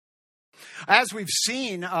As we've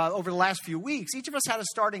seen over the last few weeks, each of us had a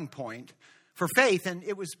starting point for faith, and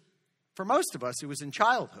it was, for most of us, it was in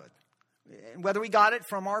childhood. And whether we got it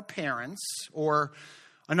from our parents or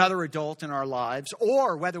another adult in our lives,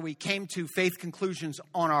 or whether we came to faith conclusions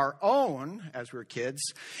on our own as we were kids,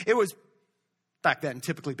 it was back then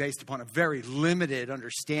typically based upon a very limited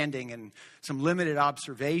understanding and some limited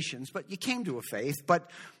observations, but you came to a faith. But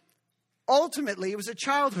ultimately, it was a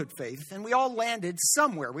childhood faith, and we all landed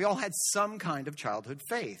somewhere. We all had some kind of childhood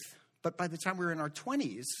faith. But by the time we were in our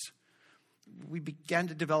 20s, we began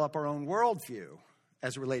to develop our own worldview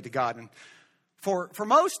as it related to God. And for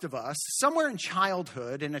most of us, somewhere in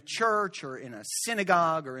childhood, in a church or in a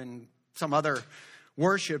synagogue or in some other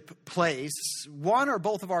worship place, one or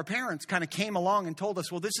both of our parents kind of came along and told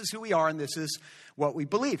us, well, this is who we are and this is what we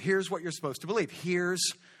believe. Here's what you're supposed to believe. Here's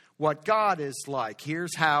what God is like.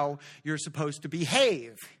 Here's how you're supposed to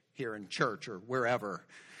behave here in church or wherever.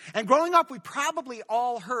 And growing up, we probably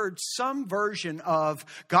all heard some version of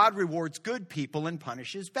God rewards good people and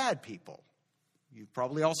punishes bad people. You've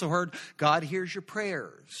probably also heard God hears your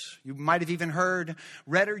prayers. You might have even heard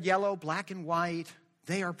red or yellow, black and white.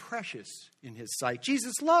 They are precious in his sight.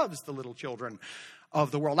 Jesus loves the little children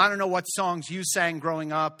of the world. I don't know what songs you sang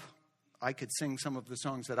growing up. I could sing some of the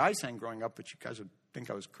songs that I sang growing up, but you guys would think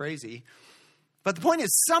I was crazy. But the point is,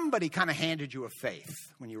 somebody kind of handed you a faith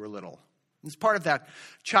when you were little. As part of that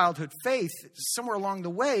childhood faith, somewhere along the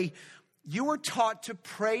way, you were taught to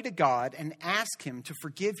pray to God and ask him to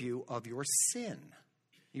forgive you of your sin.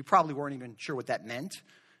 You probably weren't even sure what that meant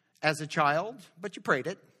as a child, but you prayed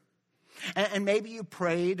it. And maybe you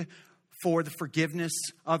prayed for the forgiveness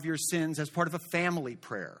of your sins as part of a family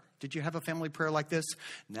prayer. Did you have a family prayer like this?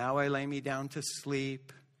 Now I lay me down to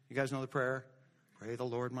sleep. You guys know the prayer? Pray the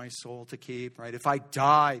Lord my soul to keep, right? If I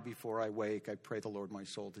die before I wake, I pray the Lord my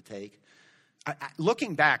soul to take.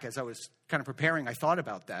 Looking back, as I was kind of preparing, I thought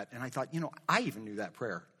about that. And I thought, I even knew that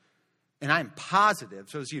prayer. And I'm positive,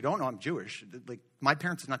 so as you don't know, I'm Jewish. Like, my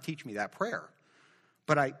parents did not teach me that prayer.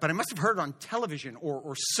 But I must have heard it on television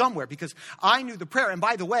or somewhere, because I knew the prayer. And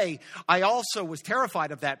by the way, I also was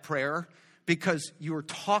terrified of that prayer because you were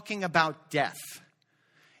talking about death.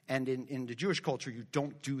 And in the Jewish culture, you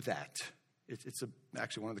don't do that. It's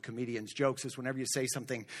actually one of the comedian's jokes is whenever you say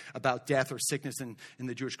something about death or sickness in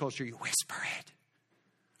the Jewish culture, you whisper it.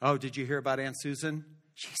 Oh, did you hear about Aunt Susan?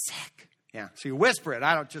 She's sick. Yeah, so you whisper it.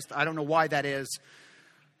 I don't know why that is.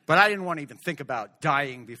 But I didn't want to even think about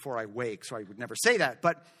dying before I wake, so I would never say that.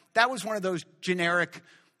 But that was one of those generic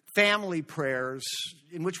family prayers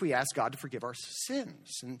in which we ask God to forgive our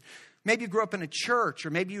sins. And maybe you grew up in a church, or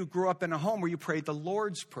maybe you grew up in a home where you prayed the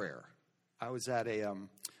Lord's Prayer. I was at a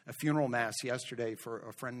funeral mass yesterday for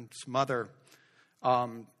a friend's mother,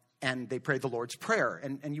 and they prayed the Lord's Prayer.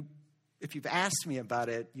 And if you've asked me about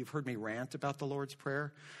it, you've heard me rant about the Lord's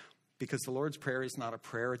Prayer, because the Lord's Prayer is not a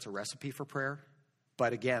prayer, it's a recipe for prayer.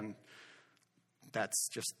 But again, that's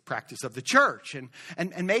just practice of the church. And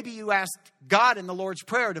maybe you asked God in the Lord's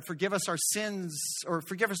Prayer to forgive us our sins, or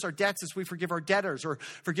forgive us our debts as we forgive our debtors, or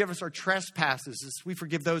forgive us our trespasses as we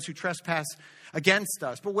forgive those who trespass against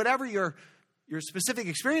us. But whatever your specific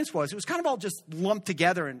experience was, it was kind of all just lumped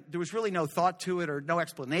together, and there was really no thought to it or no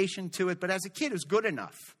explanation to it. But as a kid, it was good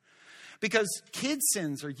enough, because kid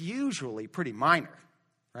sins are usually pretty minor,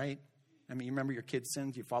 right? I mean, you remember your kid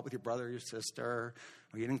sins? You fought with your brother or your sister,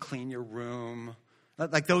 or you didn't clean your room.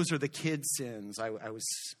 Like, those are the kid sins. I was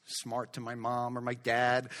smart to my mom or my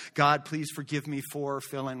dad. God, please forgive me for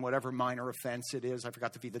fill in whatever minor offense it is. I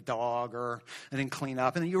forgot to feed the dog, or I didn't clean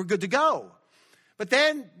up, and then you were good to go. But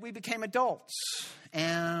then we became adults,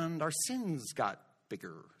 and our sins got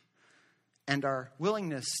bigger. And our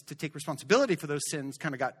willingness to take responsibility for those sins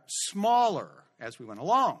kind of got smaller as we went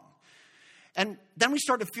along. And then we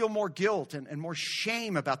started to feel more guilt and more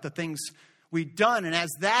shame about the things we'd done. And as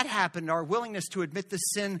that happened, our willingness to admit the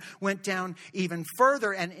sin went down even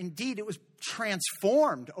further. And indeed, it was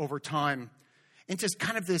transformed over time into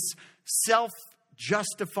kind of this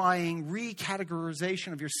self-justifying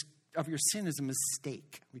recategorization of your sin as a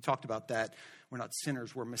mistake. We talked about that. We're not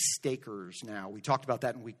sinners, we're mistakers now. We talked about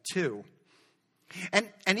that in week 2. And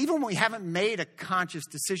even when we haven't made a conscious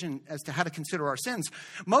decision as to how to consider our sins,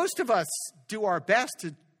 most of us do our best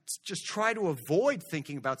to just try to avoid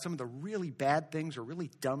thinking about some of the really bad things or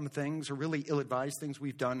really dumb things or really ill-advised things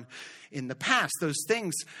we've done in the past. Those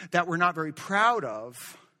things that we're not very proud of,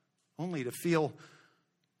 only to feel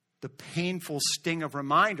the painful sting of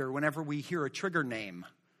reminder whenever we hear a trigger name,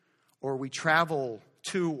 or we travel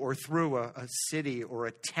to or through a city or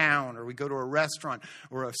a town, or we go to a restaurant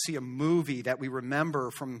or see a movie that we remember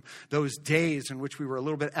from those days in which we were a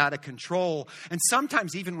little bit out of control. And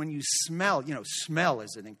sometimes even when you smell, smell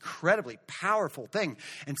is an incredibly powerful thing.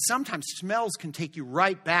 And sometimes smells can take you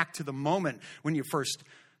right back to the moment when you first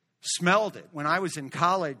smelled it. When I was in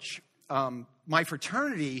college, my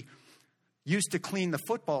fraternity used to clean the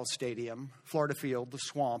football stadium, Florida Field, the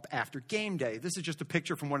Swamp, after game day. This is just a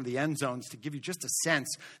picture from one of the end zones to give you just a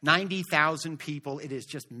sense. 90,000 people. It is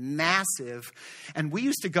just massive. And we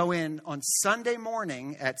used to go in on Sunday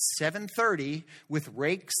morning at 7:30 with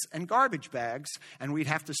rakes and garbage bags. And we'd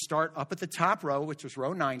have to start up at the top row, which was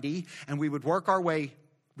row 90. And we would work our way.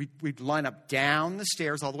 We'd line up down the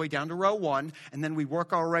stairs all the way down to row 1, and then we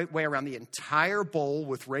work our way around the entire bowl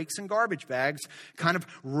with rakes and garbage bags, kind of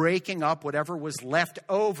raking up whatever was left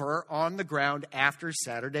over on the ground after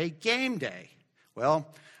Saturday game day. Well,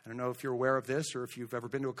 I don't know if you're aware of this or if you've ever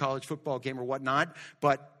been to a college football game or whatnot,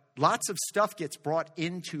 but lots of stuff gets brought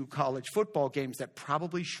into college football games that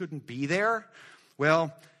probably shouldn't be there.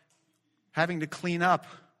 Well, having to clean up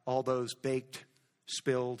all those baked,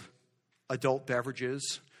 spilled adult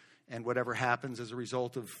beverages and whatever happens as a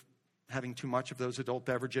result of having too much of those adult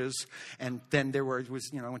beverages. And then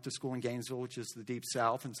I went to school in Gainesville, which is the deep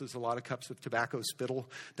south, and so there's a lot of cups of tobacco spittle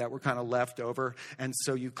that were kind of left over. And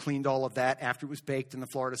so you cleaned all of that after it was baked in the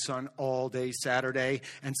Florida sun all day Saturday.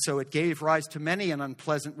 And so it gave rise to many an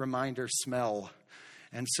unpleasant reminder smell.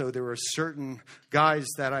 And so there were certain guys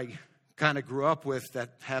that I kind of grew up with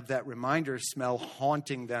that have that reminder smell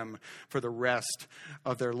haunting them for the rest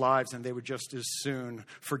of their lives, and they would just as soon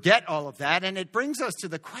forget all of that. And it brings us to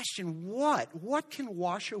the question, what can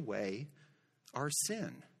wash away our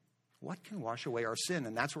sin? What can wash away our sin?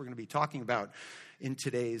 And that's what we're going to be talking about in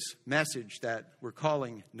today's message that we're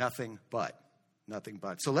calling Nothing But. Nothing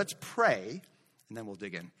But. So let's pray, and then we'll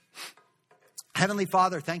dig in. Heavenly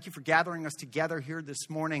Father, thank you for gathering us together here this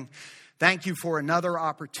morning. Thank you for another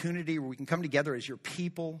opportunity where we can come together as your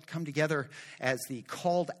people, come together as the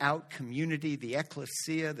called out community, the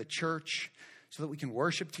ecclesia, the church, so that we can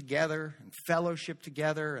worship together and fellowship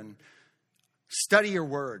together and study your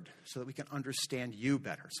word so that we can understand you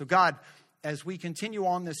better. So God, as we continue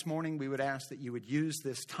on this morning, we would ask that you would use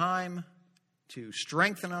this time to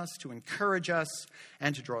strengthen us, to encourage us,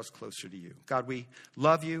 and to draw us closer to you. God, we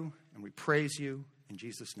love you and we praise you in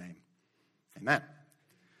Jesus' name. Amen.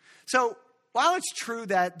 So while it's true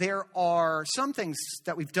that there are some things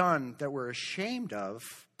that we've done that we're ashamed of,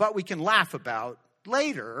 but we can laugh about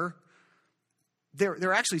later, there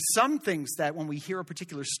are actually some things that when we hear a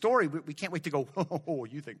particular story, we can't wait to go, oh,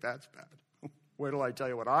 you think that's bad. Wait till I tell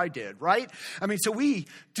you what I did, right? I mean, so we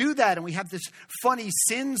do that and we have this funny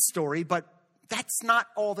sin story, but that's not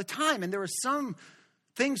all the time. And there are some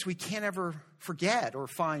things we can't ever forget or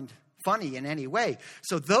find funny in any way.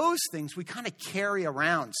 So those things we kind of carry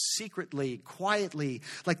around secretly, quietly,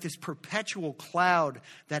 like this perpetual cloud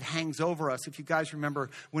that hangs over us. If you guys remember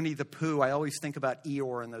Winnie the Pooh, I always think about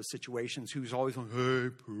Eeyore in those situations, who's always like, hey,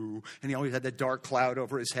 Pooh, and he always had that dark cloud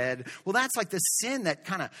over his head. Well, that's like the sin that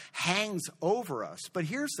kind of hangs over us. But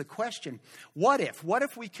here's the question. What if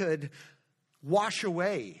we could wash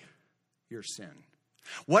away your sin?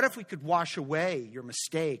 What if we could wash away your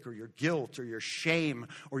mistake or your guilt or your shame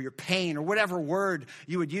or your pain or whatever word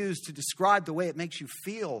you would use to describe the way it makes you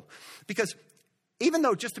feel? Because even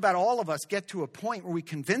though just about all of us get to a point where we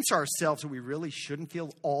convince ourselves that we really shouldn't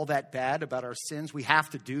feel all that bad about our sins, we have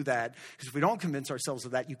to do that. Because if we don't convince ourselves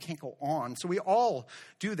of that, you can't go on. So we all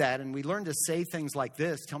do that, and we learn to say things like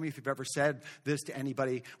this. Tell me if you've ever said this to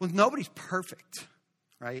anybody. Well, nobody's perfect,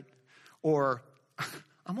 right? Or,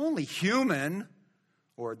 I'm only human.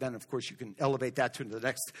 Or then, of course, you can elevate that to the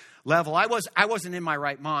next level. I wasn't in my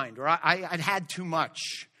right mind, or I'd had too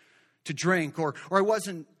much to drink, or I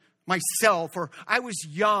wasn't myself, or I was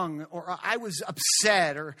young, or I was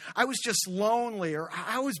upset, or I was just lonely, or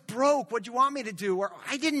I was broke. What do you want me to do? Or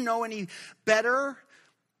I didn't know any better.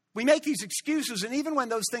 We make these excuses, and even when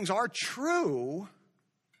those things are true,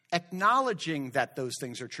 acknowledging that those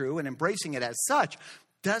things are true and embracing it as such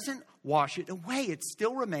doesn't wash it away. It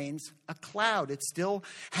still remains a cloud. It still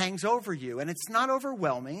hangs over you. And it's not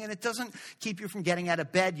overwhelming, and it doesn't keep you from getting out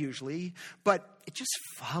of bed usually, but it just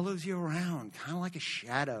follows you around, kind of like a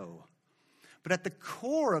shadow. But at the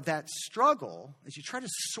core of that struggle, as you try to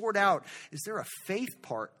sort out, is there a faith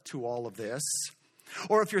part to all of this?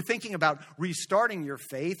 Or if you're thinking about restarting your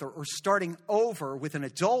faith or starting over with an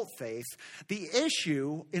adult faith, the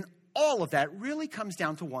issue in all of that really comes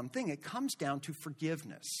down to one thing. It comes down to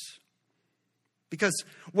forgiveness. Because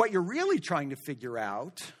what you're really trying to figure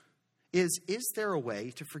out is there a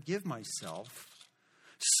way to forgive myself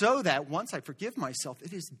so that once I forgive myself,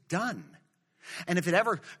 it is done. And if it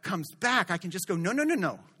ever comes back, I can just go,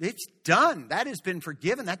 no. It's done. That has been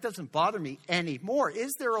forgiven. That doesn't bother me anymore.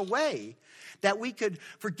 Is there a way that we could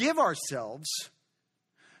forgive ourselves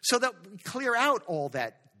so that we clear out all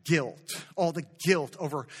that guilt, all the guilt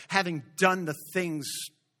over having done the things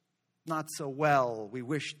not so well? We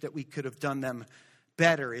wish that we could have done them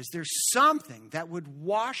better. Is there something that would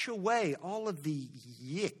wash away all of the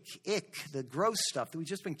ick, the gross stuff that we've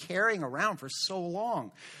just been carrying around for so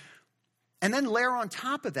long? And then layer on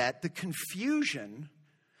top of that the confusion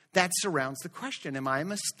that surrounds the question, am I a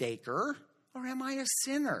mistaker or am I a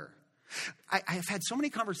sinner? I've had so many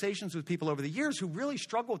conversations with people over the years who really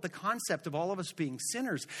struggle with the concept of all of us being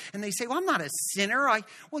sinners. And they say, well, I'm not a sinner.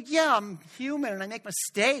 I'm human and I make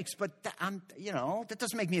mistakes, but that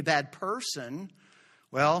doesn't make me a bad person.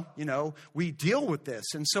 Well, we deal with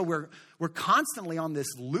this. And so we're constantly on this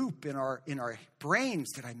loop in our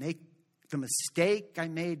brains. Did I make the mistake I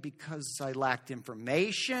made because I lacked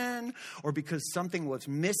information or because something was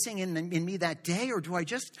missing in me that day? Or do I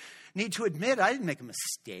just need to admit I didn't make a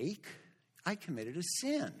mistake? I committed a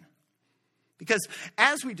sin. Because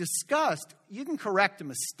as we discussed, you can correct a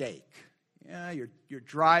mistake. Yeah, you're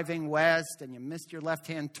driving west and you missed your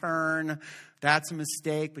left-hand turn. That's a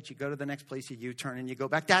mistake, but you go to the next place, you U-turn and you go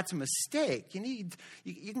back. That's a mistake. You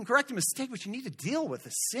can correct a mistake, but you need to deal with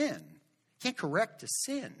a sin. You can't correct a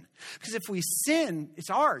sin. Because if we sin, it's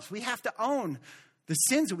ours. We have to own the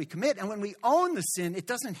sins that we commit. And when we own the sin, it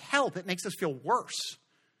doesn't help. It makes us feel worse.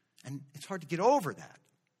 And it's hard to get over that.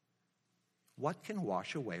 What can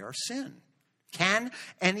wash away our sin? Can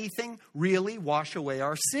anything really wash away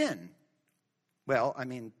our sin? Well,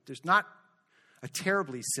 there's not a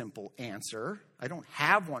terribly simple answer. I don't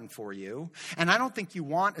have one for you. And I don't think you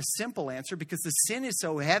want a simple answer because the sin is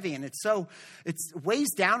so heavy and it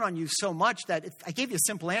weighs down on you so much that if I gave you a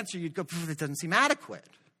simple answer, you'd go, it doesn't seem adequate.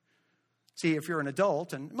 See, if you're an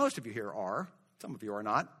adult, and most of you here are, some of you are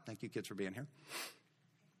not. Thank you, kids, for being here.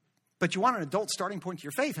 But you want an adult starting point to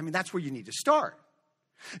your faith. That's where you need to start.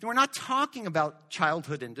 And we're not talking about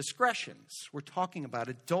childhood indiscretions. We're talking about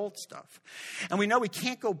adult stuff. And we know we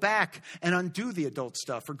can't go back and undo the adult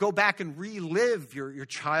stuff or go back and relive your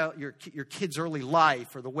kid's early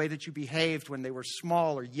life or the way that you behaved when they were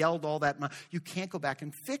small or yelled all that much. You can't go back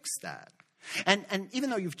and fix that. And even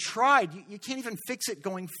though you've tried, you can't even fix it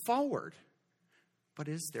going forward. But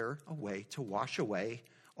is there a way to wash away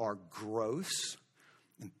our gross,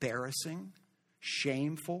 embarrassing,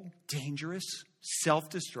 shameful, dangerous,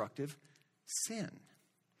 self-destructive sin?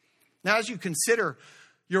 Now, as you consider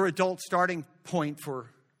your adult starting point for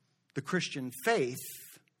the Christian faith,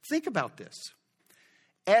 think about this.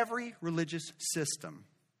 Every religious system,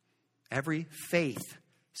 every faith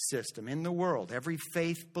system in the world, every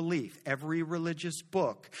faith belief, every religious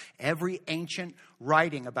book, every ancient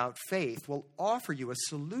writing about faith will offer you a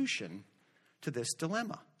solution to this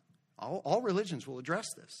dilemma. All religions will address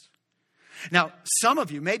this. Now, some of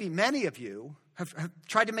you, maybe many of you, have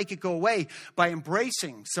tried to make it go away by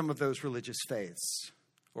embracing some of those religious faiths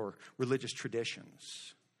or religious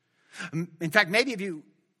traditions. In fact, maybe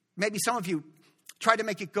some of you tried to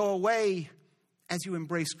make it go away as you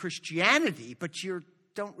embrace Christianity, but you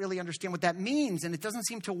don't really understand what that means, and it doesn't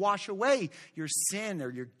seem to wash away your sin or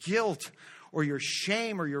your guilt or your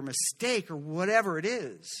shame or your mistake or whatever it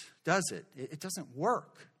is, does it? It doesn't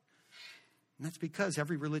work. And that's because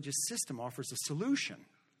every religious system offers a solution.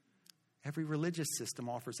 Every religious system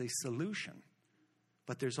offers a solution.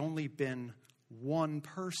 But there's only been one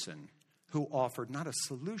person who offered not a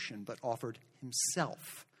solution, but offered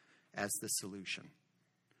himself as the solution.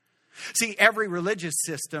 See, every religious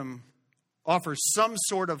system offers some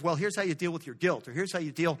sort of, well, here's how you deal with your guilt, or here's how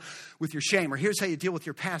you deal with your shame, or here's how you deal with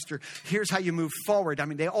your past, or here's how you move forward.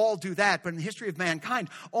 They all do that, but in the history of mankind,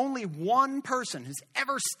 only one person has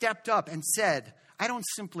ever stepped up and said, I don't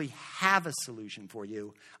simply have a solution for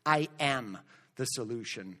you, I am the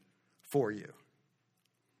solution for you.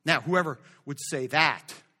 Now, whoever would say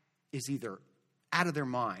that is either out of their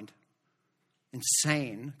mind,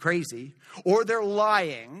 insane, crazy, or they're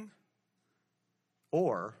lying,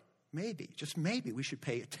 or maybe, just maybe, we should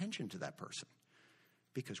pay attention to that person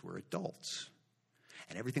because we're adults.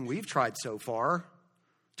 And everything we've tried so far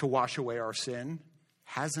to wash away our sin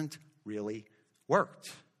hasn't really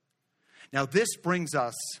worked. Now, this brings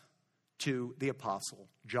us to the Apostle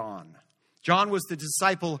John. John was the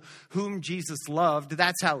disciple whom Jesus loved.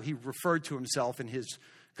 That's how he referred to himself in his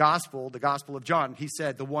gospel, the Gospel of John. He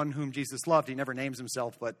said, the one whom Jesus loved. He never names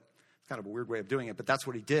himself, but it's kind of a weird way of doing it, but that's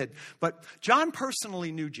what he did. But John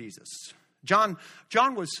personally knew Jesus. John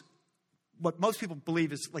was what most people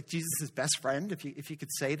believe is like Jesus' best friend, if you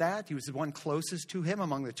could say that. He was the one closest to him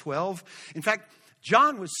among the 12. In fact,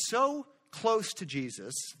 John was so close to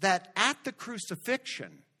Jesus that at the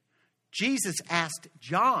crucifixion, Jesus asked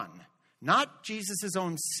John, not Jesus'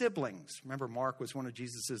 own siblings. Remember, Mark was one of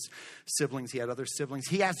Jesus' siblings. He had other siblings.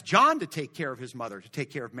 He asked John to take care of his mother, to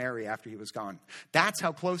take care of Mary after he was gone. That's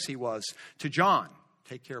how close he was to John.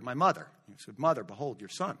 Take care of my mother. He said, Mother, behold your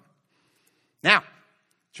son. Now,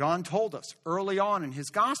 John told us early on in his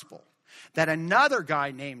gospel that another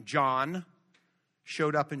guy named John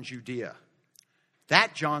showed up in Judea.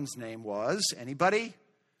 That John's name was, anybody?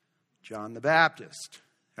 John the Baptist.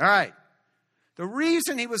 All right. The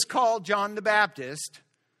reason he was called John the Baptist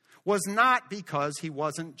was not because he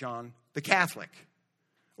wasn't John the Catholic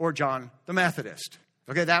or John the Methodist.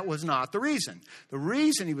 Okay, that was not the reason. The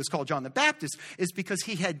reason he was called John the Baptist is because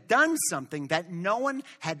he had done something that no one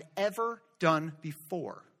had ever done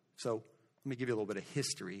before. So let me give you a little bit of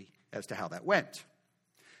history as to how that went.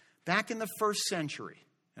 Back in the first century,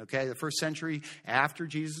 okay, the first century after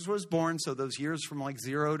Jesus was born, so those years from like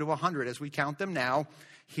 0 to 100 as we count them now,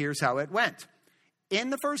 here's how it went. In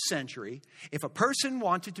the first century, if a person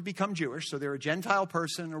wanted to become Jewish, so they're a Gentile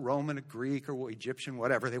person, a Roman, a Greek, or Egyptian,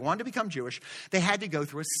 whatever, they wanted to become Jewish, they had to go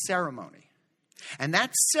through a ceremony. And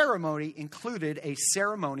that ceremony included a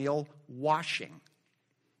ceremonial washing.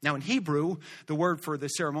 Now in Hebrew, the word for the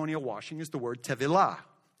ceremonial washing is the word tevilah.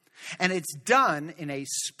 And it's done in a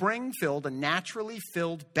spring-filled, a naturally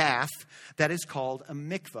filled bath that is called a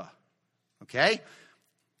mikveh. Okay?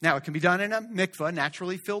 Now, it can be done in a mikveh,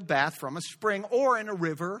 naturally filled bath from a spring, or in a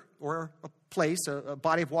river or a place, a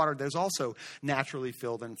body of water that is also naturally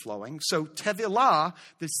filled and flowing. So tevilah,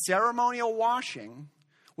 the ceremonial washing,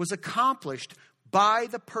 was accomplished by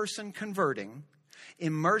the person converting,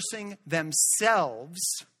 immersing themselves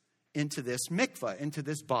into this mikveh, into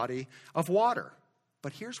this body of water.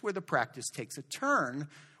 But here's where the practice takes a turn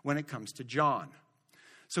when it comes to John.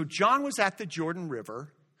 So John was at the Jordan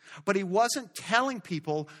River, but he wasn't telling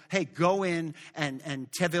people, hey, go in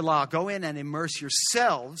and tevilah, go in and immerse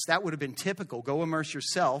yourselves. That would have been typical. Go immerse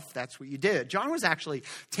yourself. That's what you did. John was actually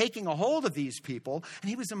taking a hold of these people, and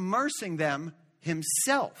he was immersing them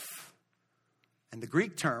himself. And the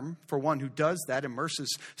Greek term for one who does that,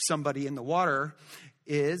 immerses somebody in the water,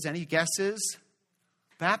 is, any guesses?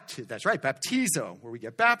 Baptism. That's right, baptizo, where we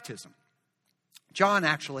get baptism. John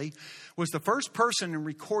actually was the first person in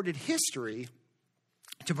recorded history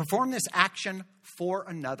to perform this action for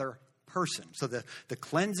another person. So the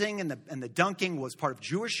cleansing and the dunking was part of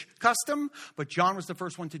Jewish custom, but John was the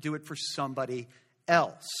first one to do it for somebody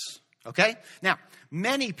else. Okay? Now,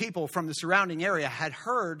 many people from the surrounding area had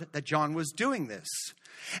heard that John was doing this.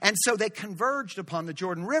 And so they converged upon the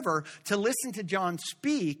Jordan River to listen to John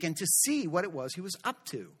speak and to see what it was he was up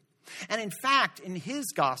to. And in fact, in his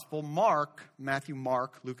gospel, Matthew,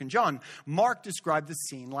 Mark, Luke, and John, Mark described the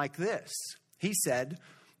scene like this. He said,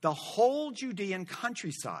 the whole Judean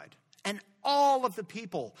countryside and all of the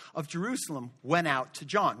people of Jerusalem went out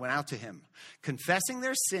to him. Confessing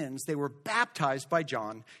their sins, they were baptized by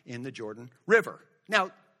John in the Jordan River.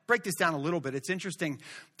 Now, break this down a little bit. It's interesting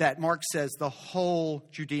that Mark says the whole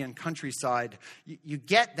Judean countryside. You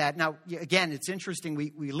get that. Now, again, it's interesting.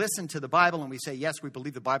 We listen to the Bible and we say, yes, we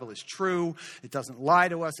believe the Bible is true. It doesn't lie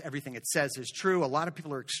to us. Everything it says is true. A lot of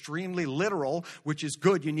people are extremely literal, which is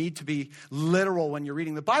good. You need to be literal when you're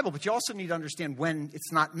reading the Bible, but you also need to understand when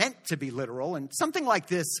it's not meant to be literal. And something like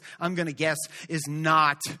this, I'm going to guess, is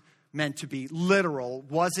not meant to be literal.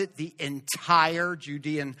 Was it the entire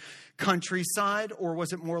Judean countryside, or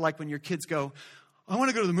was it more like when your kids go, I want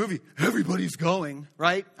to go to the movie, everybody's going,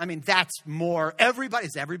 right? I mean, that's more everybody.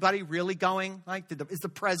 Is everybody really going? Like, is the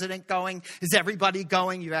president going? Is everybody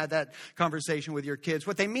going? You had that conversation with your kids.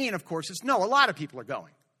 What they mean, of course, is no, a lot of people are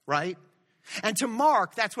going, right? And to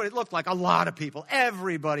Mark, that's what it looked like. A lot of people.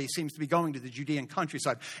 Everybody seems to be going to the Judean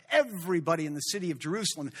countryside. Everybody in the city of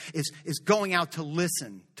Jerusalem is going out to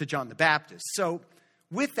listen to John the Baptist. So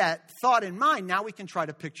with that thought in mind, now we can try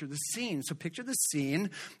to picture the scene. So picture the scene.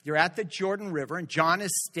 You're at the Jordan River, and John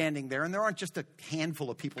is standing there, and there aren't just a handful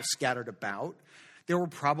of people scattered about. There were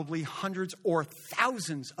probably hundreds or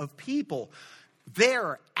thousands of people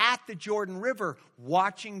there at the Jordan River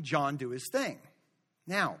watching John do his thing.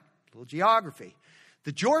 Now, a little geography.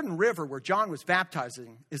 The Jordan River, where John was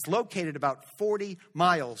baptizing, is located about 40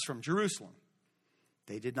 miles from Jerusalem.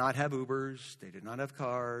 They did not have Ubers. They did not have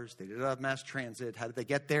cars. They did not have mass transit. How did they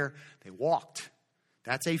get there? They walked.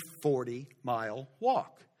 That's a 40-mile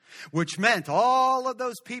walk, which meant all of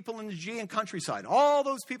those people in the Judean countryside, all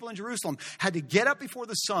those people in Jerusalem had to get up before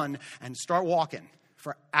the sun and start walking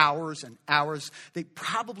for hours and hours. They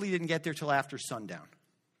probably didn't get there till after sundown.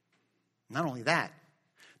 Not only that,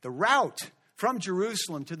 the route from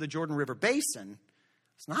Jerusalem to the Jordan River Basin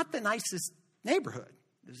is not the nicest neighborhood.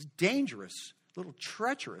 It was a dangerous, little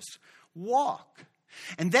treacherous walk.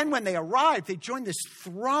 And then when they arrived, they joined this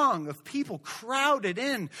throng of people crowded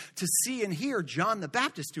in to see and hear John the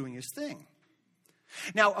Baptist doing his thing.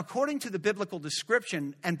 Now, according to the biblical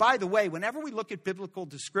description, and by the way, whenever we look at biblical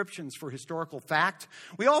descriptions for historical fact,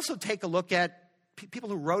 we also take a look at people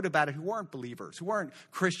who wrote about it who weren't believers, who weren't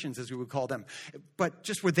Christians, as we would call them, but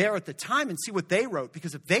just were there at the time and see what they wrote.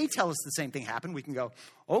 Because if they tell us the same thing happened, we can go,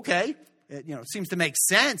 okay, it seems to make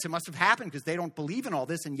sense. It must have happened because they don't believe in all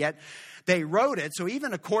this, and yet they wrote it. So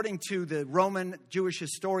even according to the Roman Jewish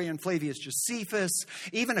historian Flavius Josephus,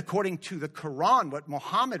 even according to the Quran, what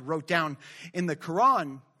Muhammad wrote down in the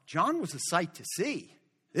Quran, John was a sight to see.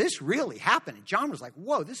 This really happened. And John was like,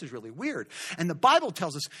 whoa, this is really weird. And the Bible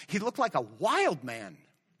tells us he looked like a wild man.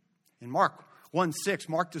 In Mark 1:6,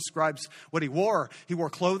 Mark describes what he wore. He wore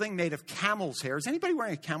clothing made of camel's hair. Is anybody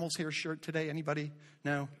wearing a camel's hair shirt today? Anybody?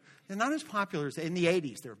 No? They're not as popular as in the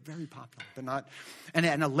 80s. They're very popular. They're not.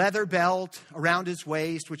 And a leather belt around his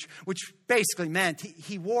waist, which basically meant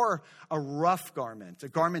he wore a rough garment, a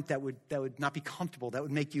garment that would not be comfortable, that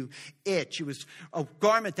would make you itch. It was a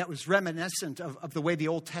garment that was reminiscent of the way the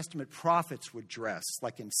Old Testament prophets would dress,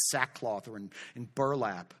 like in sackcloth or in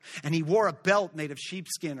burlap. And he wore a belt made of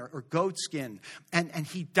sheepskin or goat skin. And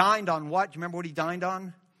he dined on what? Do you remember what he dined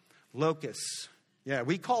on? Locusts. Yeah,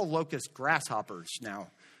 we call locusts grasshoppers now.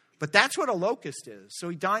 But that's what a locust is. So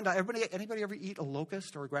he dined on, anybody ever eat a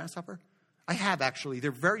locust or a grasshopper? I have, actually.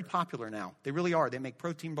 They're very popular now. They really are. They make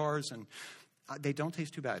protein bars, and they don't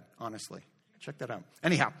taste too bad, honestly. Check that out.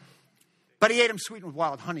 Anyhow, but he ate them sweetened with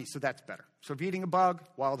wild honey, so that's better. So if you're eating a bug,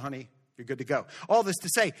 wild honey, you're good to go. All this to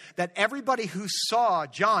say that everybody who saw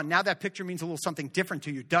John, now that picture means a little something different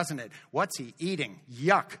to you, doesn't it? What's he eating?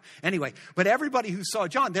 Yuck. Anyway, but everybody who saw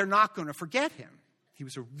John, they're not going to forget him. He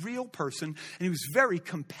was a real person, and he was very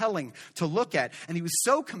compelling to look at. And he was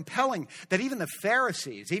so compelling that even the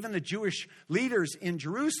Pharisees, even the Jewish leaders in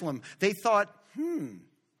Jerusalem, they thought,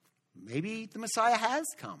 maybe the Messiah has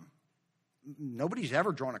come. Nobody's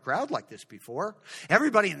ever drawn a crowd like this before.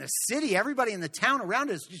 Everybody in the city, everybody in the town around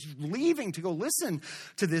us is leaving to go listen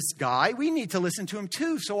to this guy. We need to listen to him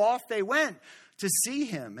too. So off they went to see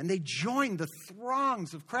him, and they joined the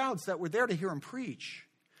throngs of crowds that were there to hear him preach.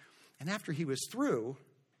 And after he was through,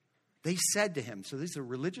 they said to him, so these are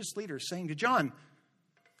religious leaders saying to John,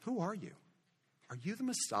 who are you? Are you the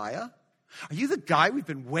Messiah? Are you the guy we've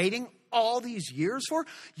been waiting all these years for?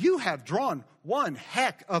 You have drawn one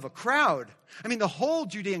heck of a crowd. I mean, the whole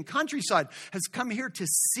Judean countryside has come here to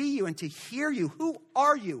see you and to hear you. Who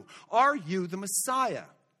are you? Are you the Messiah?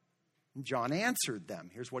 And John answered them.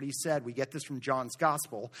 Here's what he said. We get this from John's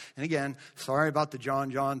gospel. And again, sorry about the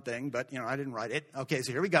John thing, but I didn't write it. Okay,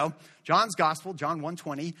 so here we go. John's gospel, John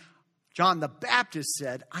 1:20. John the Baptist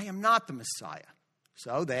said, I am not the Messiah.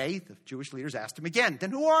 So the Jewish leaders, asked him again,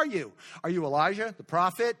 then who are you? Are you Elijah, the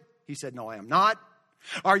prophet? He said, no, I am not.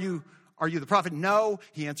 Are you the prophet? No.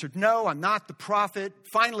 He answered, no, I'm not the prophet.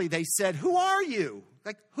 Finally, they said, who are you?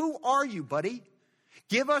 Like, who are you, buddy?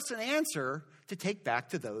 Give us an answer to take back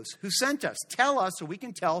to those who sent us. Tell us so we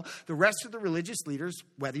can tell the rest of the religious leaders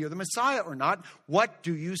whether you're the Messiah or not. What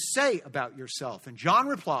do you say about yourself? And John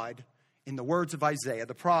replied in the words of Isaiah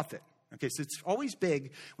the prophet. Okay, so it's always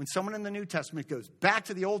big when someone in the New Testament goes back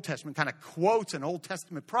to the Old Testament, kind of quotes an Old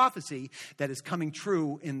Testament prophecy that is coming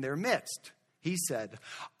true in their midst. He said,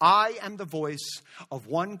 I am the voice of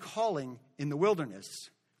one calling in the wilderness.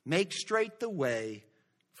 Make straight the way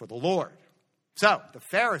for the Lord. So the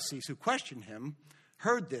Pharisees who questioned him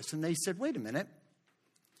heard this, and they said, wait a minute.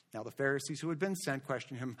 Now the Pharisees who had been sent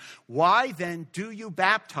questioned him, why then do you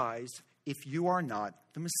baptize if you are not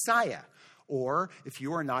the Messiah? Or if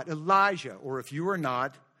you are not Elijah, or if you are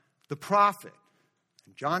not the prophet?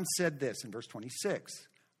 And John said this in verse 26,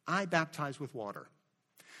 I baptize with water,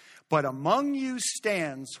 but among you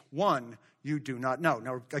stands one you do not know.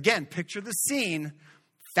 Now again, picture the scene,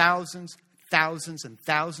 thousands and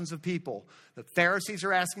thousands of people. The Pharisees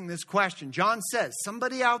are asking this question. John says,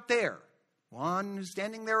 somebody out there, one who's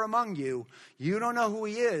standing there among you, you don't know who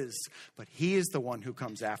he is, but he is the one who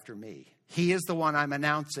comes after me. He is the one I'm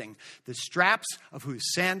announcing, the straps of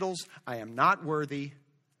whose sandals I am not worthy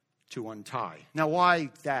to untie. Now,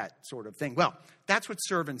 why that sort of thing? Well, that's what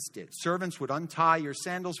servants did. Servants would untie your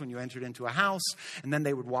sandals when you entered into a house, and then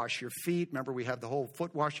they would wash your feet. Remember, we have the whole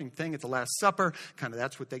foot washing thing at the Last Supper. Kind of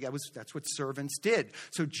that's what servants did.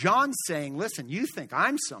 So John's saying, listen, you think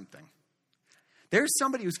I'm something. There's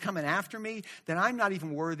somebody who's coming after me that I'm not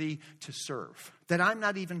even worthy to serve, that I'm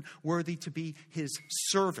not even worthy to be his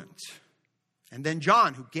servant. And then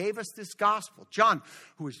John, who gave us this gospel, John,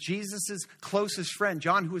 who was Jesus' closest friend,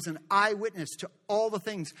 John, who was an eyewitness to all the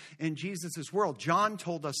things in Jesus' world, John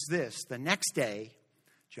told us this. The next day,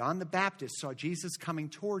 John the Baptist saw Jesus coming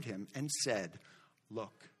toward him and said,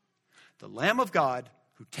 "Look, the Lamb of God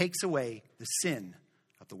who takes away the sin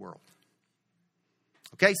of the world."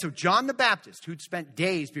 Okay, so John the Baptist, who'd spent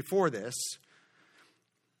days before this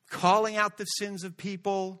calling out the sins of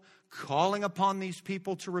people, calling upon these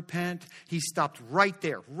people to repent, he stopped right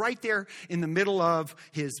there in the middle of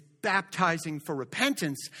his baptizing for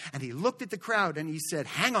repentance, and he looked at the crowd and he said,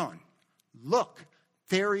 "Hang on, look,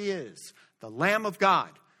 there he is, the Lamb of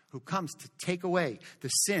God who comes to take away the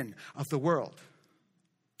sin of the world."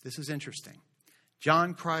 This is interesting.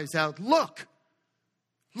 John cries out, "Look,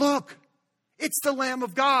 look, it's the Lamb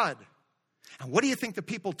of God." And what do you think the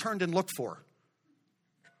people turned and looked for?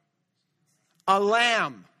 A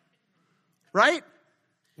lamb, right?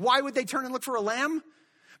 Why would they turn and look for a lamb?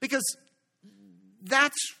 Because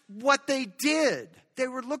that's what they did. They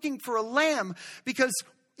were looking for a lamb because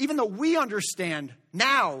even though we understand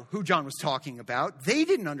now who John was talking about, they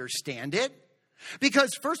didn't understand it.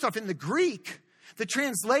 Because first off, in the Greek, the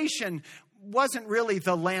translation wasn't really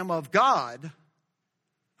the Lamb of God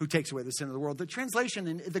who takes away the sin of the world. The translation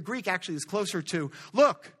in the Greek actually is closer to,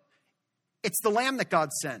 look, it's the lamb that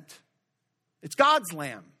God sent. It's God's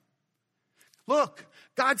lamb. Look,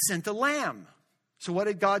 God sent a lamb. So what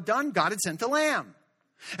had God done? God had sent a lamb.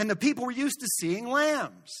 And the people were used to seeing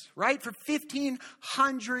lambs, right? For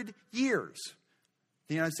 1,500 years.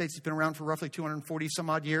 The United States has been around for roughly 240 some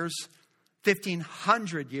odd years.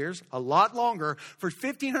 1,500 years, a lot longer. For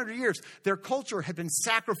 1,500 years, their culture had been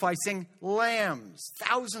sacrificing lambs.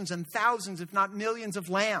 Thousands and thousands, if not millions of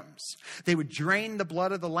lambs. They would drain the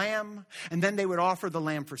blood of the lamb, and then they would offer the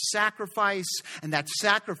lamb for sacrifice, and that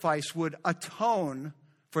sacrifice would atone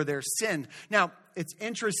for their sin. Now, it's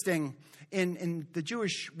interesting. In the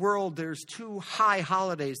Jewish world, there's two high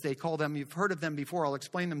holidays, they call them. You've heard of them before. I'll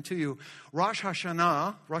explain them to you. Rosh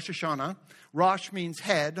Hashanah. Rosh means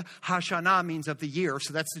head. Hashanah means of the year.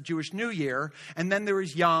 So that's the Jewish New Year. And then there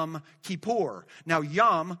is Yom Kippur. Now,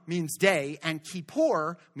 Yom means day, and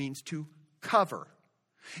Kippur means to cover.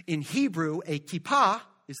 In Hebrew, a kippah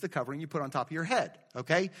is the covering you put on top of your head,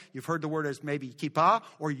 okay? You've heard the word as maybe kippah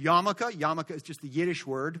or yarmulke. Yarmulke is just the Yiddish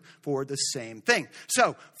word for the same thing.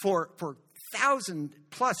 So for 1,000+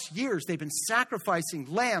 years, they've been sacrificing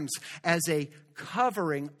lambs as a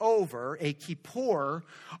covering over, a kippur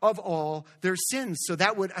of all their sins. So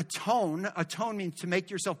that would atone. Atone means to make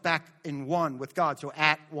yourself back in one with God. So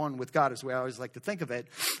at one with God is the way I always like to think of it.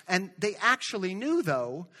 And they actually knew,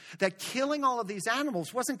 though, that killing all of these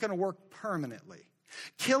animals wasn't going to work permanently.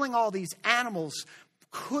 Killing all these animals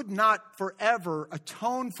could not forever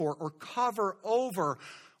atone for or cover over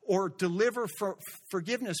or deliver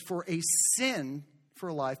forgiveness for a sin for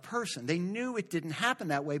a live person. They knew it didn't happen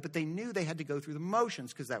that way, but they knew they had to go through the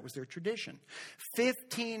motions because that was their tradition.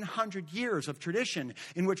 1,500 years of tradition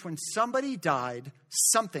in which when somebody died,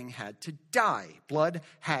 something had to die. Blood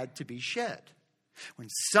had to be shed. When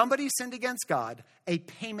somebody sinned against God, a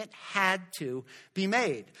payment had to be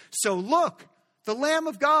made. So look, the Lamb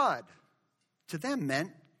of God, to them meant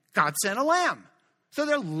God sent a lamb. So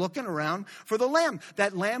they're looking around for the lamb,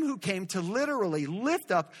 that lamb who came to literally lift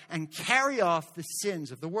up and carry off the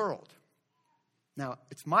sins of the world. Now,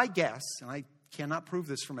 it's my guess, and I cannot prove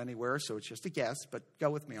this from anywhere, so it's just a guess, but go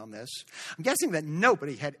with me on this. I'm guessing that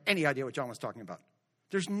nobody had any idea what John was talking about.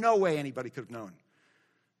 There's no way anybody could have known.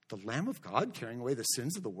 The Lamb of God carrying away the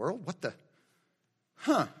sins of the world? What the?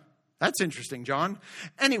 That's interesting, John.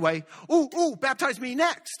 Anyway, baptize me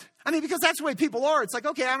next. I mean, because that's the way people are. It's like,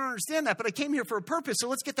 okay, I don't understand that, but I came here for a purpose, so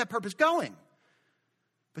let's get that purpose going.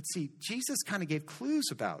 But see, Jesus kind of gave clues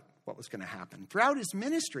about what was going to happen. Throughout his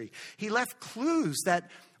ministry, he left clues that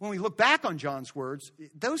when we look back on John's words,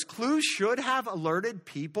 those clues should have alerted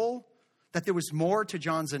people that there was more to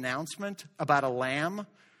John's announcement about a lamb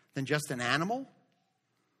than just an animal.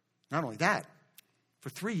 Not only that, for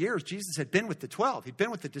 3 years, Jesus had been with the 12. He'd been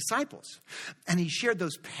with the disciples. And he shared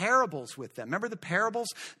those parables with them. Remember the parables?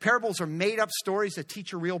 Parables are made-up stories that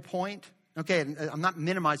teach a real point. Okay, and I'm not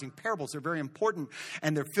minimizing parables. They're very important,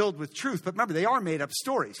 and they're filled with truth. But remember, they are made-up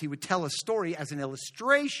stories. He would tell a story as an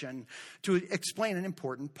illustration to explain an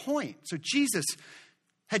important point. So Jesus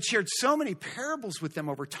had shared so many parables with them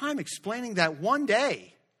over time, explaining that one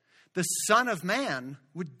day, the Son of Man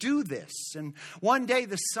would do this. And one day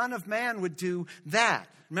the Son of Man would do that.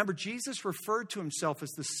 Remember, Jesus referred to himself as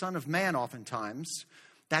the Son of Man oftentimes.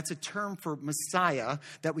 That's a term for Messiah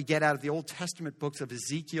that we get out of the Old Testament books of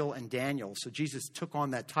Ezekiel and Daniel. So Jesus took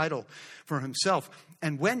on that title for himself.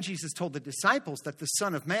 And when Jesus told the disciples that the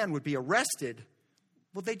Son of Man would be arrested,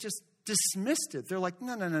 well, they just dismissed it. They're like,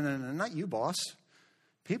 no, not you, boss.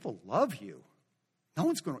 People love you. No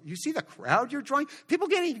one's going to, you see the crowd you're drawing? People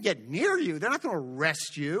can't even get near you. They're not going to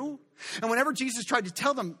arrest you. And whenever Jesus tried to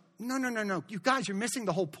tell them, no, you guys, you're missing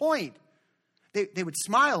the whole point, they would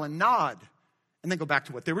smile and nod and then go back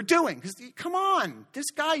to what they were doing. Because, come on, this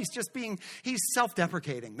guy is just he's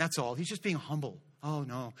self-deprecating. That's all. He's just being humble. Oh,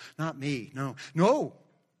 no, not me. No,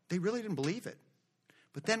 they really didn't believe it.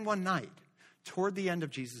 But then one night, toward the end of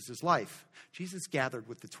Jesus' life, Jesus gathered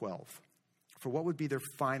with the 12 for what would be their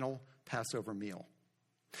final Passover meal.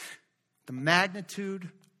 The magnitude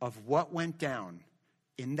of what went down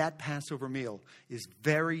in that Passover meal is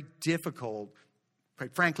very difficult,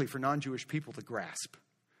 quite frankly, for non-Jewish people to grasp.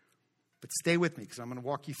 But stay with me because I'm going to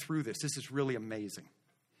walk you through this. This is really amazing.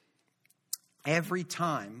 Every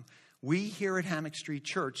time we here at Hammock Street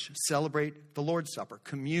Church celebrate the Lord's Supper,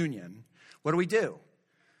 communion, what do?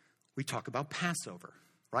 We talk about Passover,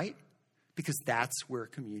 right? Because that's where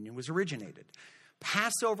communion was originated.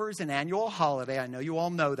 Passover is an annual holiday. I know you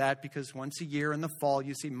all know that because once a year in the fall,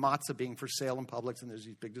 you see matzah being for sale in Publix and there's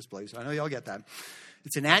these big displays. I know you all get that.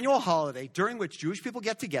 It's an annual holiday during which Jewish people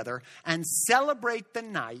get together and celebrate the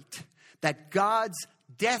night that God's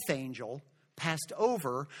death angel passed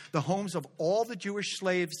over the homes of all the Jewish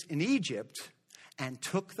slaves in Egypt and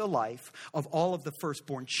took the life of all of the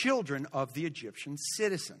firstborn children of the Egyptian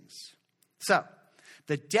citizens. So,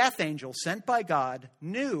 the death angel sent by God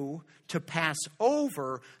knew to pass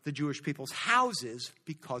over the Jewish people's houses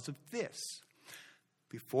because of this.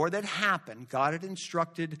 Before that happened, God had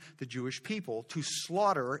instructed the Jewish people to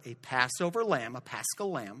slaughter a Passover lamb, a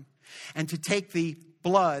Paschal lamb, and to take the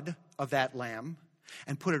blood of that lamb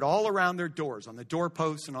and put it all around their doors, on the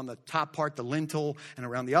doorposts and on the top part, the lintel, and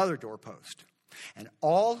around the other doorpost. And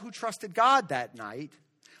all who trusted God that night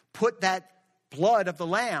put that blood of the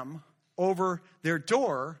lamb over their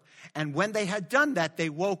door, and when they had done that, they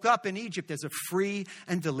woke up in Egypt as a free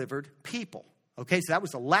and delivered people. Okay, so that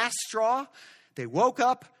was the last straw. They woke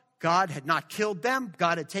up. God had not killed them.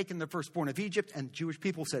 God had taken the firstborn of Egypt, and Jewish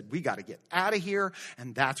people said, we got to get out of here,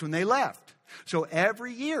 and that's when they left. So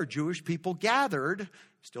every year, Jewish people gathered,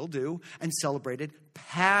 still do, and celebrated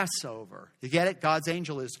Passover. You get it? God's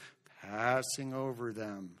angel is passing over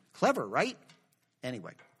them. Clever, right?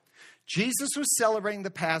 Anyway, Jesus was celebrating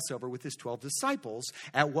the Passover with his 12 disciples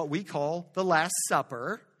at what we call the Last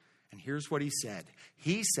Supper. And here's what he said.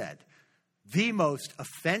 He said the most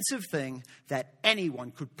offensive thing that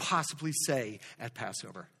anyone could possibly say at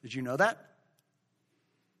Passover. Did you know that?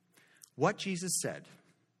 What Jesus said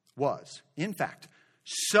was, in fact,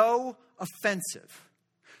 so offensive,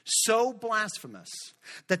 so blasphemous,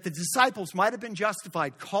 that the disciples might have been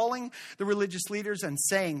justified calling the religious leaders and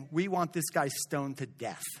saying, we want this guy stoned to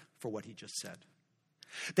death for what he just said.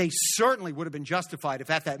 They certainly would have been justified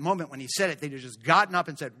if at that moment when he said it, they'd have just gotten up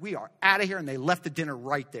and said, we are out of here, and they left the dinner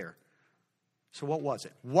right there. So what was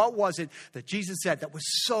it? What was it that Jesus said that was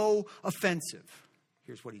so offensive?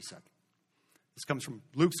 Here's what he said. This comes from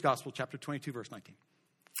Luke's Gospel, chapter 22, verse 19.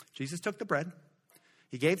 Jesus took the bread.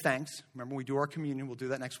 He gave thanks. Remember, when we do our communion, we'll do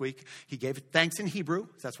that next week. He gave thanks in Hebrew.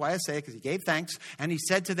 That's why I say it, because he gave thanks. And he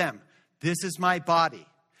said to them, this is my body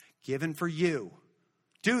given for you.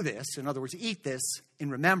 Do this, in other words, eat this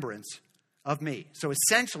in remembrance of me. So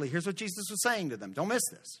essentially, here's what Jesus was saying to them. Don't miss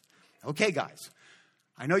this. Okay, guys,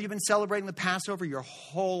 I know you've been celebrating the Passover your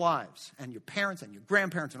whole lives, and your parents and your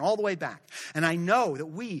grandparents and all the way back. And I know that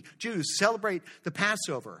we, Jews, celebrate the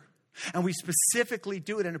Passover. And we specifically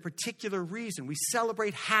do it in a particular reason. We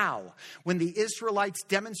celebrate how? When the Israelites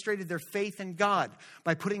demonstrated their faith in God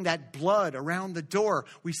by putting that blood around the door,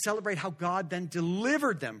 we celebrate how God then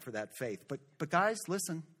delivered them for that faith. But guys,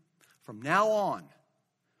 listen, from now on,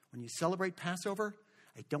 when you celebrate Passover,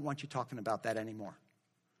 I don't want you talking about that anymore.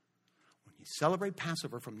 When you celebrate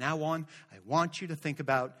Passover, from now on, I want you to think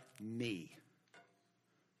about me.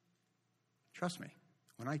 Trust me,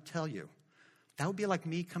 when I tell you, that would be like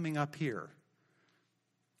me coming up here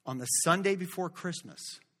on the Sunday before Christmas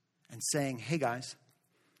and saying, hey guys,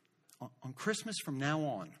 on Christmas from now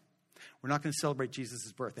on, we're not going to celebrate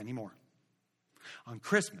Jesus' birth anymore. On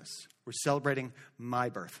Christmas, we're celebrating my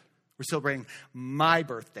birth. We're celebrating my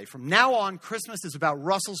birthday. From now on, Christmas is about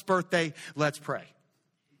Russell's birthday. Let's pray.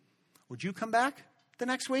 Would you come back the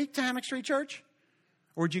next week to Hammock Street Church?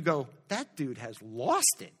 Or would you go, that dude has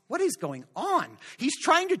lost it. What is going on? He's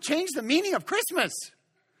trying to change the meaning of Christmas.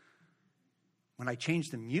 When I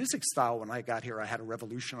changed the music style when I got here, I had a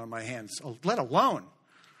revolution on my hands, let alone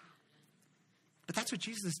But that's what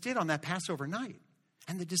Jesus did on that Passover night.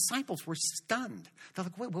 And the disciples were stunned. They're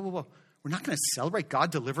like, wait. We're not going to celebrate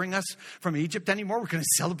God delivering us from Egypt anymore. We're going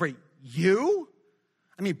to celebrate you?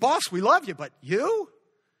 I mean, boss, we love you, but you?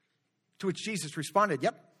 To which Jesus responded,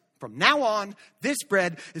 yep, from now on, this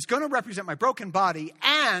bread is going to represent my broken body.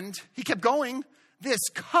 And he kept going, this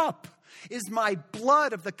cup is my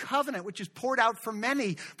blood of the covenant, which is poured out for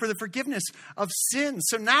many for the forgiveness of sins.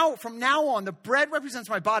 So now, from now on, the bread represents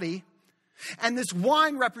my body, and this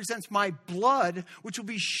wine represents my blood, which will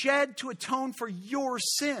be shed to atone for your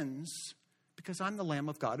sins, because I'm the Lamb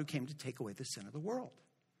of God who came to take away the sin of the world.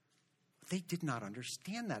 They did not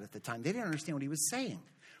understand that at the time. They didn't understand what he was saying,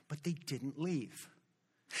 but they didn't leave.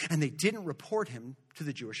 And they didn't report him to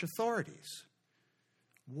the Jewish authorities.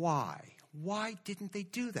 Why? Why didn't they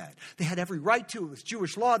do that? They had every right to. It was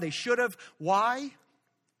Jewish law. They should have. Why?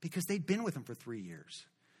 Because they'd been with him for 3 years.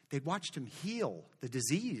 They'd watched him heal the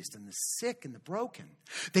diseased and the sick and the broken.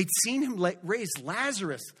 They'd seen him raise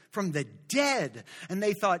Lazarus from the dead. And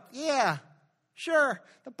they thought, yeah, sure,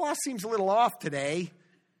 the boss seems a little off today,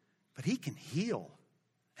 but he can heal.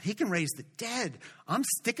 He can raise the dead. I'm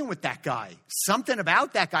sticking with that guy. Something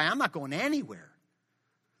about that guy. I'm not going anywhere.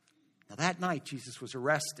 Now that night, Jesus was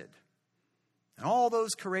arrested. And all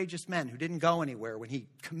those courageous men who didn't go anywhere when he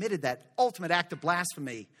committed that ultimate act of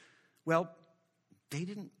blasphemy, well, they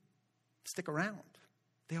didn't stick around.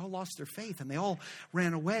 They all lost their faith and they all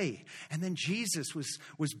ran away. And then Jesus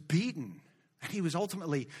was beaten and he was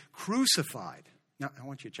ultimately crucified. Now, I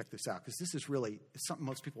want you to check this out because this is really something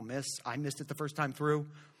most people miss. I missed it the first time through.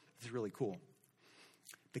 This is really cool.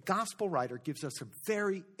 The gospel writer gives us a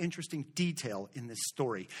very interesting detail in this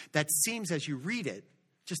story that seems, as you read it,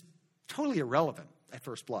 just totally irrelevant at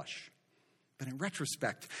first blush. But in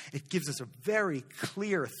retrospect, it gives us a very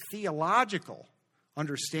clear theological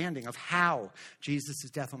understanding of how Jesus'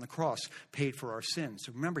 death on the cross paid for our sins.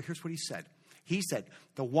 So remember, here's what he said. He said,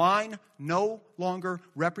 the wine no longer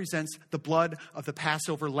represents the blood of the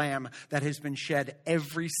Passover lamb that has been shed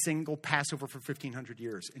every single Passover for 1,500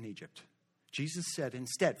 years in Egypt. Jesus said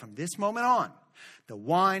instead, from this moment on, the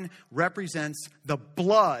wine represents the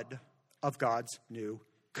blood of God's new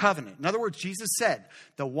covenant. In other words, Jesus said,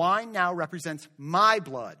 the wine now represents my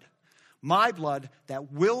blood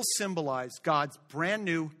that will symbolize God's brand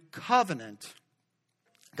new covenant,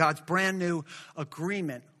 God's brand new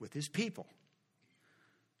agreement with his people.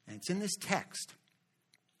 And it's in this text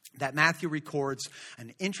that Matthew records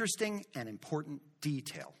an interesting and important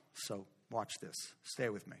detail. So watch this. Stay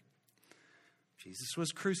with me. Jesus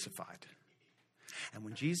was crucified. And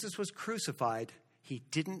when Jesus was crucified, he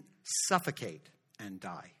didn't suffocate and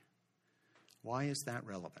die. Why is that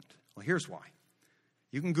relevant? Well, here's why.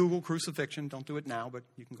 You can Google crucifixion. Don't do it now, but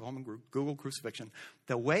you can go home and Google crucifixion.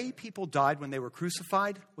 The way people died when they were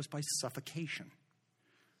crucified was by suffocation.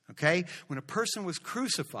 Okay? When a person was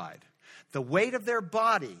crucified, the weight of their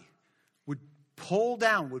body would pull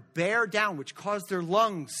down, would bear down, which caused their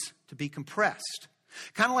lungs to be compressed.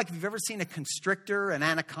 Kind of like if you've ever seen a constrictor, an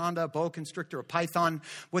anaconda, a boa constrictor, a python.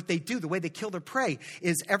 What they do, the way they kill their prey,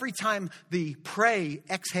 is every time the prey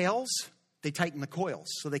exhales, they tighten the coils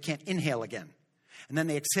so they can't inhale again. And then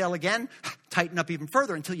they exhale again, tighten up even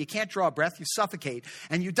further until you can't draw a breath, you suffocate,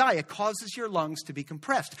 and you die. It causes your lungs to be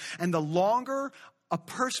compressed. And the longer a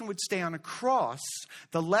person would stay on a cross,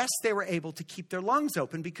 the less they were able to keep their lungs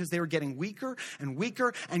open because they were getting weaker and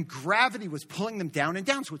weaker, and gravity was pulling them down and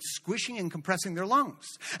down. So it's squishing and compressing their lungs.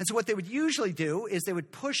 And so what they would usually do is they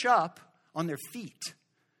would push up on their feet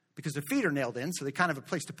because their feet are nailed in, so they kind of have a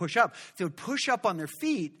place to push up. They would push up on their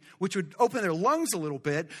feet, which would open their lungs a little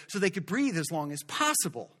bit so they could breathe as long as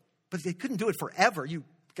possible. But they couldn't do it forever. You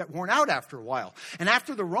got worn out after a while. And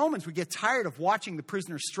after the Romans would get tired of watching the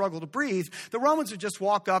prisoners struggle to breathe, the Romans would just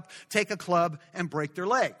walk up, take a club, and break their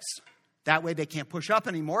legs. That way they can't push up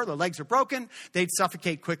anymore. Their legs are broken. They'd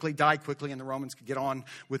suffocate quickly, die quickly, and the Romans could get on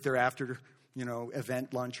with their after,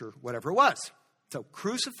 event, lunch, or whatever it was. So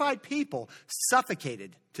crucified people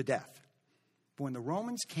suffocated to death. But when the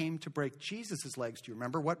Romans came to break Jesus' legs, do you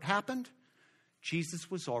remember what happened? Jesus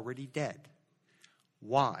was already dead.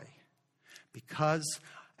 Why? Because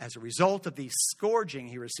as a result of the scourging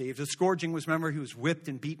he received, the scourging was, remember, he was whipped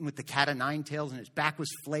and beaten with the cat o' nine tails, and his back was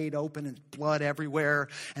flayed open and blood everywhere.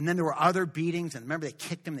 And then there were other beatings, and remember, they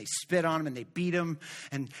kicked him, they spit on him, and they beat him.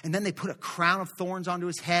 And then they put a crown of thorns onto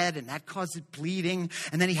his head, and that caused it bleeding.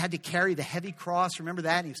 And then he had to carry the heavy cross, remember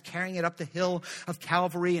that? And he was carrying it up the hill of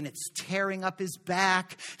Calvary, and it's tearing up his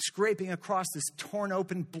back, scraping across this torn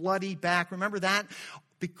open, bloody back. Remember that?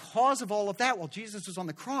 Because of all of that, while Jesus was on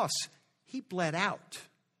the cross, he bled out.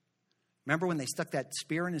 Remember when they stuck that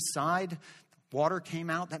spear in his side? water came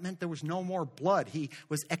out, that meant there was no more blood. He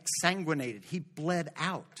was exsanguinated. He bled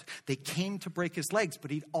out. They came to break his legs,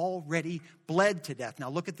 but he'd already bled to death. Now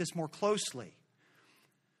look at this more closely.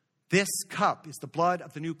 This cup is the blood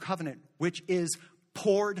of the new covenant, which is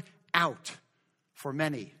poured out for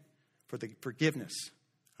many for the forgiveness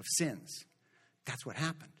of sins. That's what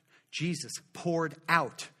happened. Jesus poured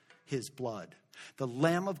out his blood. The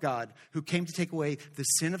Lamb of God who came to take away the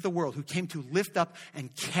sin of the world, who came to lift up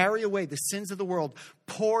and carry away the sins of the world,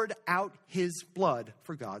 poured out his blood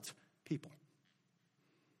for God's people.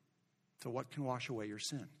 So what can wash away your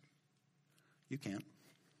sin? You can't.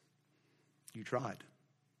 You tried.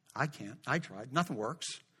 I can't. I tried. Nothing works.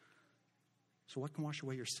 So what can wash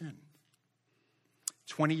away your sin?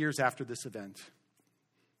 20 years after this event,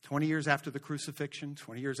 20 years after the crucifixion,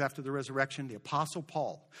 20 years after the resurrection, the Apostle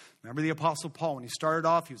Paul. Remember the Apostle Paul, when he started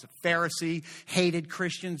off, he was a Pharisee, hated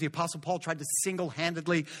Christians. The Apostle Paul tried to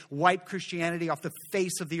single-handedly wipe Christianity off the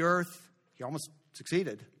face of the earth. He almost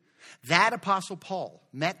succeeded. That Apostle Paul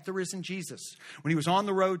met the risen Jesus when he was on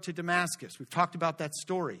the road to Damascus. We've talked about that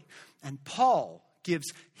story. And Paul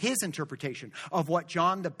gives his interpretation of what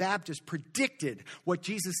John the Baptist predicted, what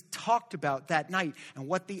Jesus talked about that night, and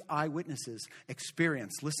what the eyewitnesses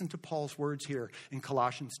experienced. Listen to Paul's words here in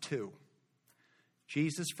Colossians 2.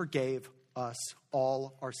 Jesus forgave us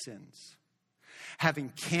all our sins, having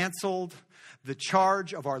canceled the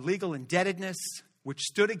charge of our legal indebtedness, which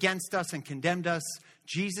stood against us and condemned us.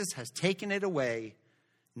 Jesus has taken it away,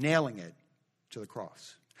 nailing it to the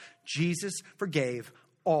cross. Jesus forgave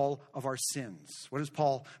all of our sins. What does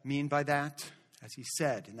Paul mean by that? As he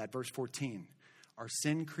said in that verse 14, our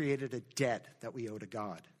sin created a debt that we owe to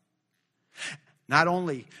God. Not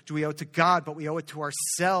only do we owe it to God, but we owe it to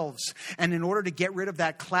ourselves. And in order to get rid of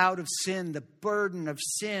that cloud of sin, the burden of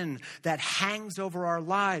sin that hangs over our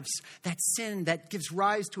lives, that sin that gives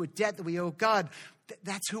rise to a debt that we owe God,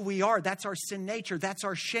 that's who we are. That's our sin nature. That's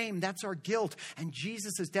our shame. That's our guilt. And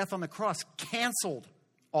Jesus' death on the cross canceled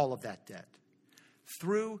all of that debt.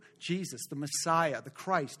 Through Jesus, the Messiah, the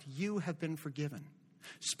Christ, you have been forgiven.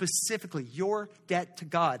 Specifically, your debt to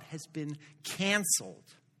God has been canceled.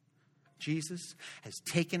 Jesus has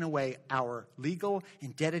taken away our legal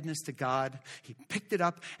indebtedness to God. He picked it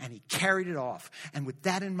up and he carried it off. And with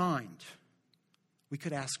that in mind, we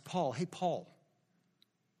could ask Paul, hey, Paul,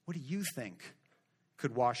 what do you think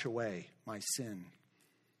could wash away my sin?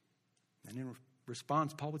 And in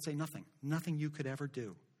response, Paul would say nothing. Nothing you could ever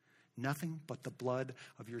do. Nothing but the blood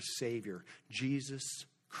of your Savior, Jesus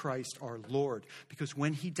Christ our Lord. Because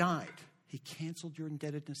when he died, he canceled your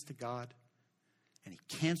indebtedness to God and he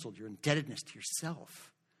canceled your indebtedness to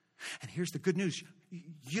yourself. And here's the good news.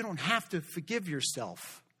 You don't have to forgive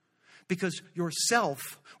yourself because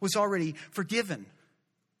yourself was already forgiven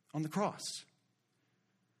on the cross.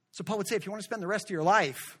 So Paul would say, if you want to spend the rest of your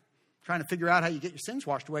life trying to figure out how you get your sins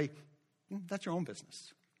washed away, that's your own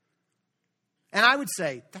business. And I would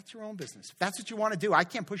say, that's your own business. If that's what you want to do, I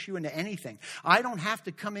can't push you into anything. I don't have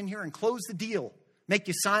to come in here and close the deal, make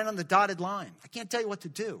you sign on the dotted line. I can't tell you what to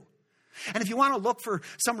do. And if you want to look for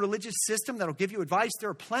some religious system that'll give you advice, there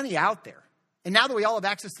are plenty out there. And now that we all have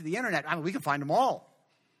access to the internet, we can find them all.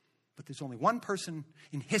 But there's only one person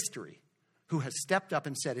in history who has stepped up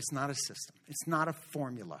and said, it's not a system. It's not a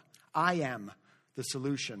formula. I am the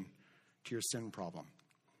solution to your sin problem.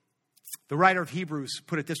 The writer of Hebrews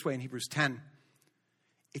put it this way in Hebrews 10.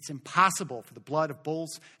 It's impossible for the blood of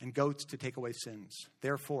bulls and goats to take away sins.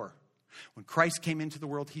 Therefore, when Christ came into the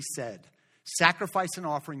world, he said, sacrifice and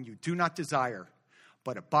offering you do not desire,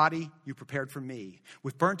 but a body you prepared for me.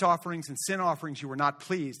 With burnt offerings and sin offerings you were not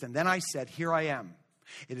pleased. And then I said, here I am.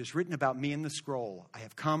 It is written about me in the scroll. I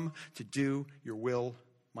have come to do your will,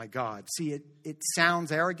 my God. See, it sounds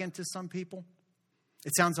arrogant to some people.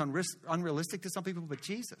 It sounds unrealistic to some people, but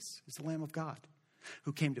Jesus is the Lamb of God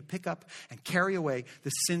who came to pick up and carry away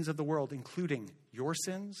the sins of the world, including your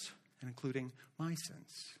sins and including my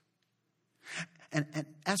sins. And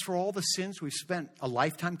as for all the sins we've spent a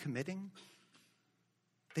lifetime committing,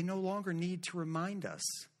 they no longer need to remind us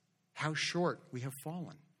how short we have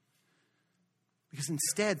fallen. Because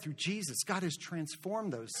instead, through Jesus, God has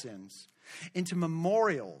transformed those sins into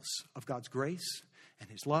memorials of God's grace and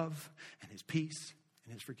his love and his peace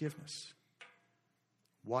and his forgiveness.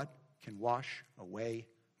 What can wash away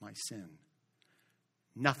my sin?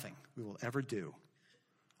 Nothing we will ever do.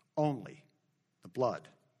 Only the blood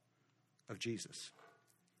of Jesus.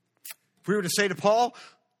 If we were to say to Paul,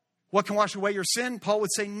 what can wash away your sin? Paul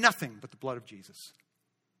would say nothing but the blood of Jesus.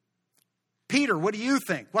 Peter, what do you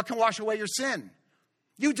think? What can wash away your sin?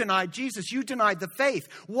 You denied Jesus. You denied the faith.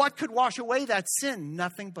 What could wash away that sin?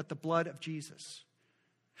 Nothing but the blood of Jesus.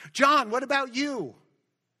 John, what about you?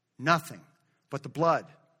 Nothing but the blood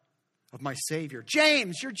of my Savior.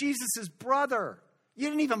 James, you're Jesus' brother. You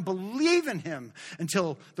didn't even believe in him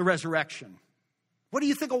until the resurrection. What do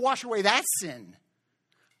you think will wash away that sin?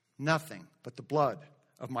 Nothing but the blood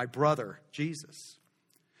of my brother, Jesus.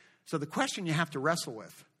 So the question you have to wrestle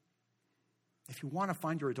with, if you want to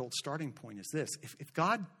find your adult starting point, is this. If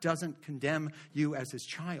God doesn't condemn you as his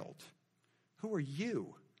child, who are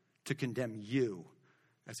you to condemn you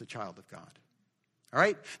as a child of God? All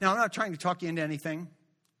right? Now, I'm not trying to talk you into anything.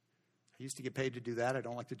 I used to get paid to do that. I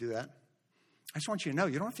don't like to do that. I just want you to know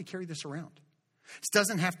you don't have to carry this around. This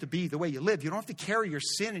doesn't have to be the way you live. You don't have to carry your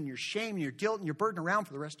sin and your shame and your guilt and your burden around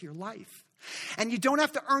for the rest of your life. And you don't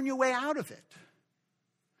have to earn your way out of it.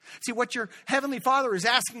 See, what your Heavenly Father is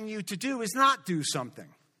asking you to do is not do something.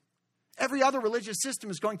 Every other religious system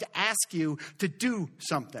is going to ask you to do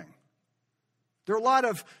something. There are a lot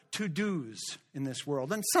of to-dos in this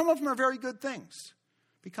world, and some of them are very good things.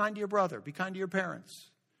 Be kind to your brother. Be kind to your parents.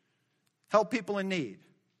 Help people in need.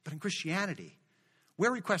 But in Christianity,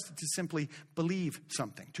 we're requested to simply believe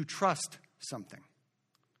something, to trust something.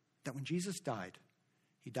 That when Jesus died,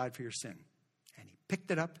 he died for your sin. And he picked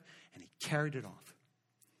it up and he carried it off.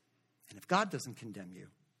 And if God doesn't condemn you,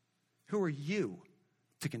 who are you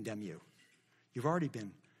to condemn you? You've already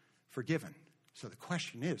been forgiven. So the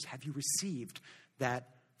question is, have you received that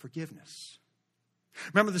forgiveness?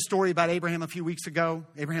 Remember the story about Abraham a few weeks ago?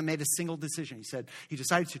 Abraham made a single decision. He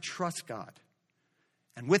decided to trust God.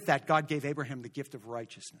 And with that, God gave Abraham the gift of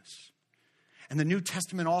righteousness. And the New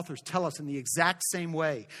Testament authors tell us in the exact same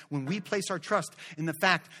way, when we place our trust in the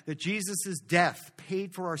fact that Jesus' death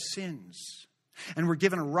paid for our sins, and we're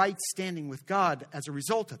given a right standing with God as a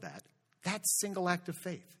result of that, that single act of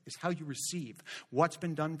faith is how you receive what's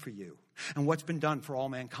been done for you and what's been done for all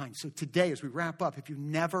mankind. So today, as we wrap up, if you've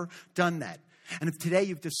never done that, and if today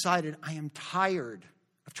you've decided, I am tired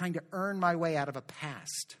of trying to earn my way out of a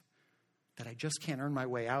past that I just can't earn my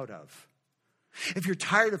way out of. If you're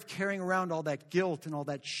tired of carrying around all that guilt and all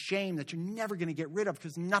that shame that you're never going to get rid of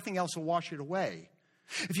because nothing else will wash it away.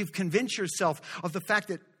 If you've convinced yourself of the fact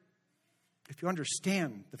that, if you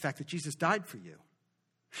understand the fact that Jesus died for you,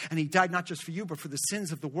 and he died not just for you, but for the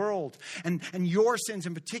sins of the world, and your sins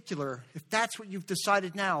in particular, if that's what you've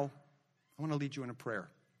decided now, I want to lead you in a prayer.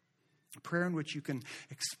 A prayer in which you can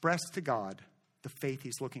express to God the faith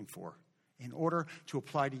he's looking for in order to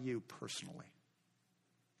apply to you personally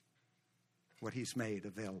what he's made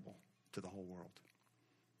available to the whole world.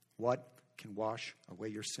 What can wash away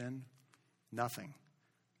your sin? Nothing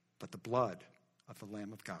but the blood of the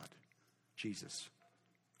Lamb of God, Jesus,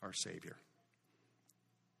 our Savior.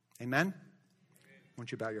 Amen?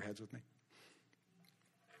 Won't you bow your heads with me?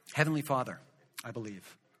 Heavenly Father, I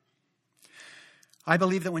believe. I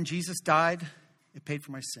believe that when Jesus died, it paid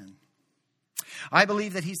for my sin. I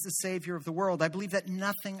believe that he's the Savior of the world. I believe that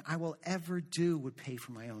nothing I will ever do would pay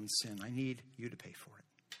for my own sin. I need you to pay for it.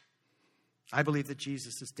 I believe that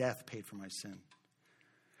Jesus' death paid for my sin.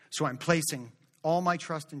 So I'm placing all my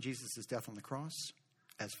trust in Jesus' death on the cross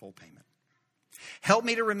as full payment. Help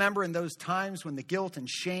me to remember in those times when the guilt and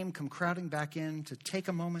shame come crowding back in to take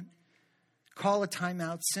a moment, call a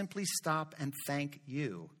timeout, simply stop and thank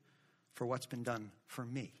you for what's been done for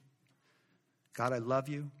me. God, I love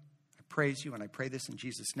you. I praise you, and I pray this in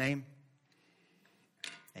Jesus' name.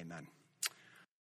 Amen.